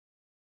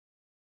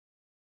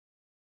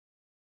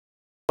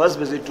First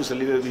visit to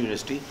Salim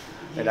University,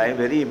 and I am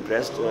very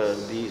impressed.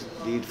 The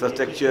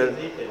infrastructure,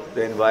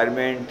 the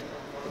environment,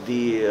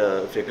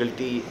 the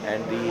faculty,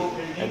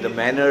 and the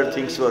manner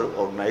things were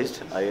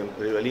organized. I am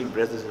really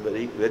impressed. This is a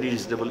very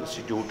reasonable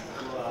institute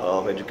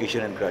of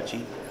education in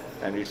Karachi,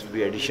 and it will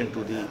be addition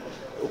to the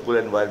overall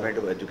environment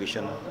of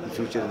education in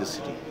future in the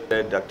city.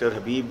 Dr.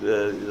 Habib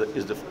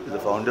is the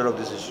founder of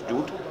this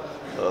institute.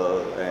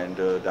 And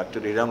Dr.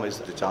 Iram is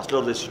the Chancellor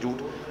of the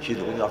Institute. She's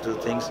looking after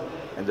the things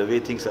and the way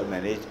things are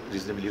managed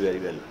reasonably very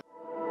well.